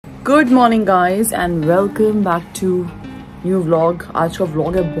Good morning guys and welcome back to new vlog. आज का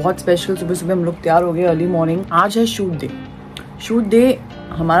vlog है बहुत स्पेशल। सुबह सुबह हम लोग तैयार हो गए अर्ली मॉर्निंग। आज है शूट डे। शूट डे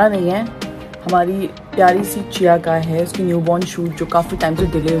हमारा नहीं है, हमारी प्यारी सी चिया का है। उसकी न्यूबॉर्न शूट जो काफ़ी टाइम से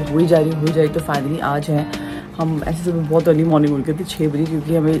डिले हो ही जा रही तो फाइनली आज है। हम ऐसे सुबह बहुत अर्ली मॉर्निंग उठ गए थे 6 बजे,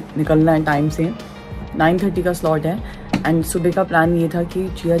 क्योंकि हमें निकलना है टाइम से। 9:30 का स्लॉट है एंड सुबह का प्लान ये था कि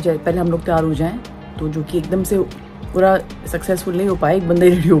चिया जाए पहले हम लोग तैयार हो जाएँ, तो जो कि एकदम से पूरा सक्सेसफुल नहीं हो पाया। एक बंदा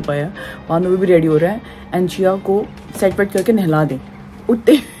ही रेडी हो पाया, वहाँ में भी रेडी हो रहा है एंड चिया को सेट वेट करके नहला दें।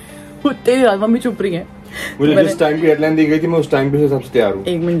 उठते ही मम्मी चुप रही है। मुझे जिस टाइम की हेडलाइन दी गई थी मैं उस टाइम पे सबसे तैयार हूँ।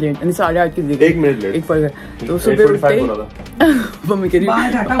 1 मिनट लेट, यानी 8:30 की दी गई। 1 मिनट लेट, 1 फर्क। तो सुबह उठते मम्मी कह रही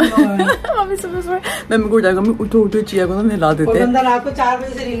मम्मी सुबह मम्मी को उठाया, मम्मी उठो चिया को नहला देते हैं। रात को 4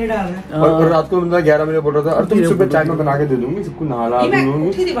 बजे से रीले डाल रहा है और रात को बंदा 11 बजे बोल रहा था, और तुम सुबह चाय में बना के दे दूंगी सबको, नहला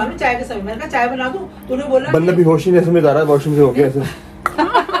दूंगी। चाय के समय मैंने कहा चाय बना दूं, तूने बोला बंदा बेहोश ही ऐसे में जा रहा है, वॉशरूम से होके ऐसे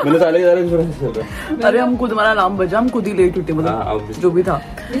मैंने साले जा रहा है। अरे हम खुद, हमारा अलार्म बजा, हम खुद ही लेट उठे, मतलब जो भी था।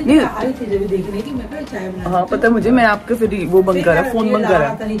 नहीं आई थी जब देखने की, मैं कहा चाय बना। हाँ पता है मुझे, मैं आपके फिर वो बंद करा, फोन बंद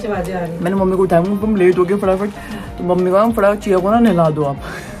करा, मैंने मम्मी को उठाया, तुम लेट हो गए फटाफट। तो मम्मी को फटाफट चिया को ना नहला दो आप।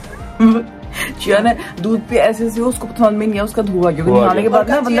 चिया ने दूध पे ऐसे से उसको समझ में नहीं है, उसका धुआं क्योंकि नहाने के बाद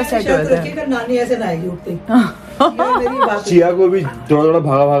ना बंदा सेट हो जाता है। नानी ऐसे नहाएगी उठते चिया को भी थोड़ा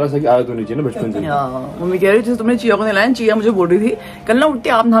भागा सा आदत होनी चाहिए ना बचपन से। मम्मी कह रही थी तुमने चिया को नहलाया, चिया मुझे बोल रही थी कल ना उठते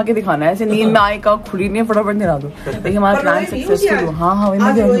आप नहा के दिखाना है, ऐसे नींद में आए का खुली नहीं फटाफट नहला दो। देखिए हमारा प्लान सक्सेसफुल हुआ। हाँ वही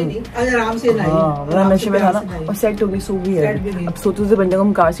आराम से नशे में था ना, और सेट हो गई, सो गई है। अब सोते से बंदे को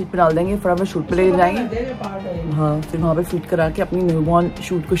हम कार सीट पे डाल देंगे, फटाफट शूट पे ले जाएंगे। हाँ फिर वहाँ पे शूट करा के अपनी न्यूबॉर्न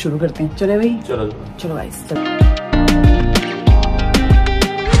शूट को शुरू करते हैं। चले भाई, चलो गाइस चलो।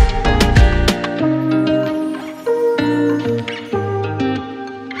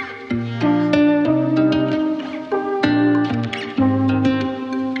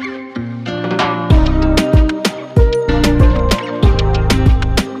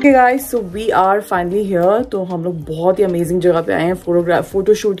 Okay guys, so we are finally here. तो हम लोग बहुत ही अमेजिंग जगह पे आए हैं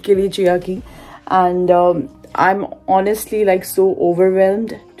फोटो शूट के लिए चिया की। And I'm honestly like so overwhelmed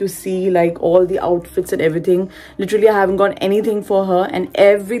to see like all the outfits and everything. Literally I haven't got anything for her and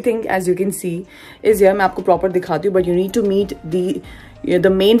everything as you can see is here. मैं आपको proper दिखाती हूँ, but you need to meet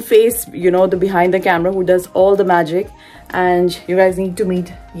the main face, you know, the behind the camera who does all the magic, and you guys need to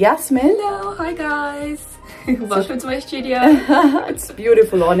meet Yasmin. Hello, hi guys. Welcome to my studio. It's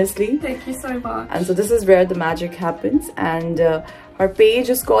beautiful, honestly. Thank you so much. And so this is where the magic happens, and her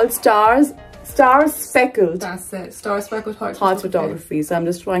page is called Stars Speckled. That's it. Star Speckled Heart Photography. So I'm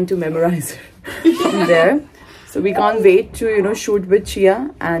just trying to memorize it from there. So we can't wait to, you know, shoot with Chia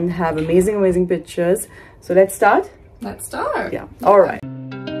and have amazing pictures. So let's start. Let's start. Yeah. All right.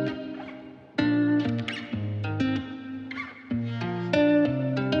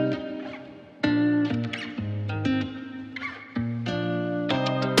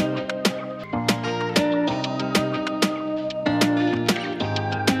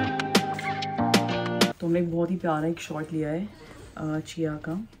 तो हमने एक बहुत ही प्यारा एक shot लिया है chia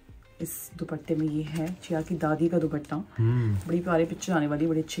का। इस दुपट्टे में ये है चिया की दादी का दुपट्टा। बड़ी प्यारी पिक्चर आने वाली,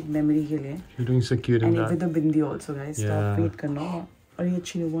 बड़ी अच्छी मेमोरी के लिए। And with the bindi also guys, stop wait करना। और ये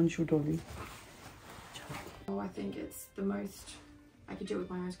अच्छी न्यूबॉर्न शूट होगी। I think it's the most I could do it with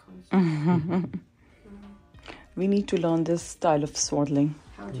my eyes closed. We need to learn this style of swaddling.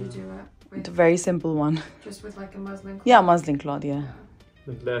 How do you do it? With It's a very simple one. just with like a muslin cloth? Yeah, muslin cloth, yeah.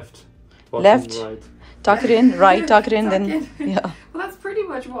 Left, Left, right. Tuck it in, right, tuck it in, then Tuck in. yeah. Well, that's pretty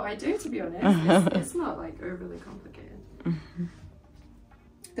much what I do, to be honest. It's not like overly complicated.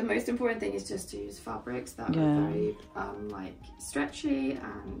 The most important thing is just to use fabrics that are very like stretchy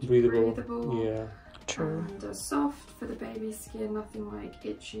and breathable. Yeah. True. And soft for the baby's skin, nothing like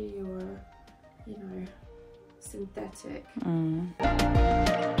itchy or, you know, synthetic.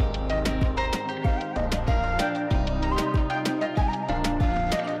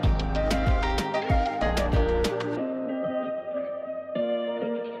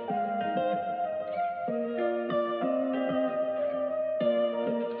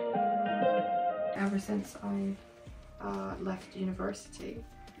 Ever since I left university,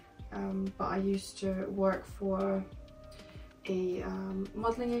 but I used to work for a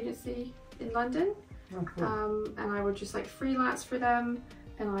modelling agency in London, and I would just like freelance for them,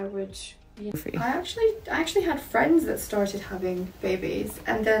 and I would, you know, I actually had friends that started having babies,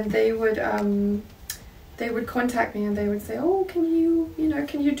 and then they would contact me and they would say, oh, can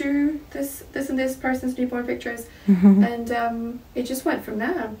you do this and this person's newborn pictures? And it just went from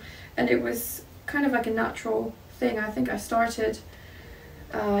there, and it was kind of like a natural thing. I think I started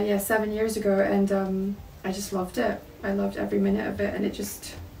 7 years ago, and I just loved it. I loved every minute of it, and it just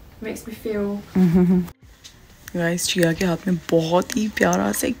makes me feel. Guys chia के हाथ में बहुत ही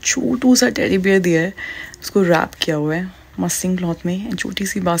प्यारा सा एक छोटू सा teddy bear दिया है, उसको रैप किया हुआ है मस्टिंग क्लॉथ में एंड छोटी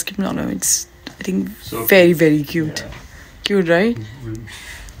सी बास्केट में डाला है. It's I think very very cute. Cute right?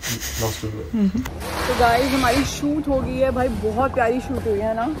 तो गाइस हमारी शूट हो गई है भाई, बहुत प्यारी शूट हुई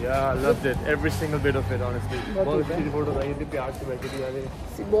है ना. Yeah, I loved it. Every single bit of it, honestly. बहुत अच्छी फोटो आई थी, प्यार से बैठी थी यार.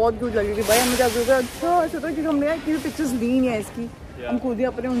 बहुत क्यूट लगी थी भाई. हमें क्या सोचा अच्छा ऐसा था कि हमने यार पिक्चर्स ली नहीं है इसकी. हम खुद ही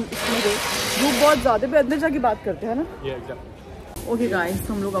अपने इसमें थे. धूप बहुत ज़्यादा पे अंदर जाके बात करते हैं ना. ओके गाइस,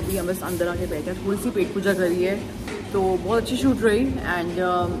 हम लोग अभी हम बस अंदर आके बैठे हैं, थोड़ी सी पेट पूजा करी है, तो बहुत अच्छी शूट रही. एंड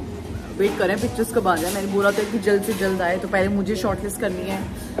वेट करें पिक्चर्स कब आ जाए. मैंने बोला था कि जल्द से जल्द आए, तो पहले मुझे शॉर्टलिस्ट करनी है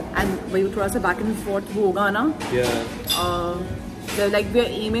एंड वही थोड़ा सा बैक एंड फोर्थ वो होगा ना. Like we are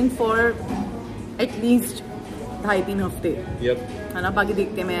aiming for at least 2.5-3 हफ्ते है ना. बाकी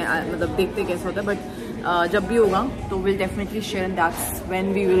देखते हैं, मतलब देखते कैसा होता है, बट जब भी होगा तो will definitely share and that's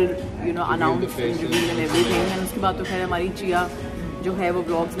when we will you know announce and reveal and everything. And उसके बाद तो खैर हमारी चिया जो है वो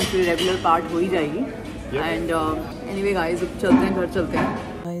ब्लॉग्स में फिर रेगुलर पार्ट हो ही जाएगी. एंड एनीवे गाइस, अब चलते हैं, घर चलते हैं.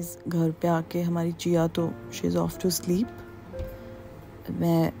 गाइस घर पे आके हमारी चिया तो she is of to sleep.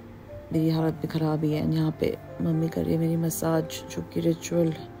 मेरी हालत भी ख़राब ही है. यहाँ पे मम्मी कर रही है मेरी मसाज, जो कि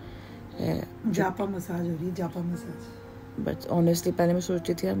रिचुअल है. जापा मसाज हो रही है, जापा मसाज. बट ऑनेस्टली पहले मैं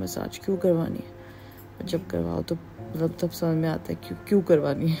सोचती थी यार मसाज क्यों करवानी है, जब करवाओ तो मतलब तब समझ में आता है क्यों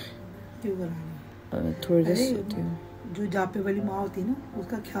करवानी है. क्यों करवानी है? थोड़ी देर सोती हूँ. जो जापे वाली माँ होती है ना,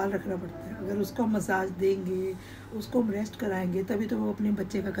 उसका ख्याल रखना पड़ता है. अगर उसको मसाज देंगे, उसको हम रेस्ट कराएंगे, तभी तो वो अपने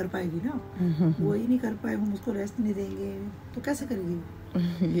बच्चे का कर पाएगी ना. वो ही नहीं कर पाए, हम उसको रेस्ट नहीं देंगे तो कैसे करेगी.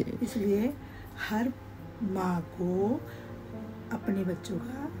 इसलिए हर माँ को अपने बच्चों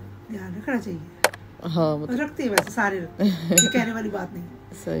का ध्यान रखना चाहिए. हाँ मतलब रखते हैं, वैसे सारे रखते हैं, ये कहने वाली बात नहीं.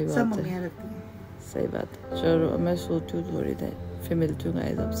 सही बात सब है, मम्मियाँ रखती हैं. सही बात है. चलो मैं सोती हूँ थोड़ी देर, फिर मिलती हूँ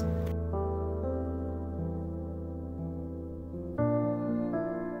गाइस आपसे.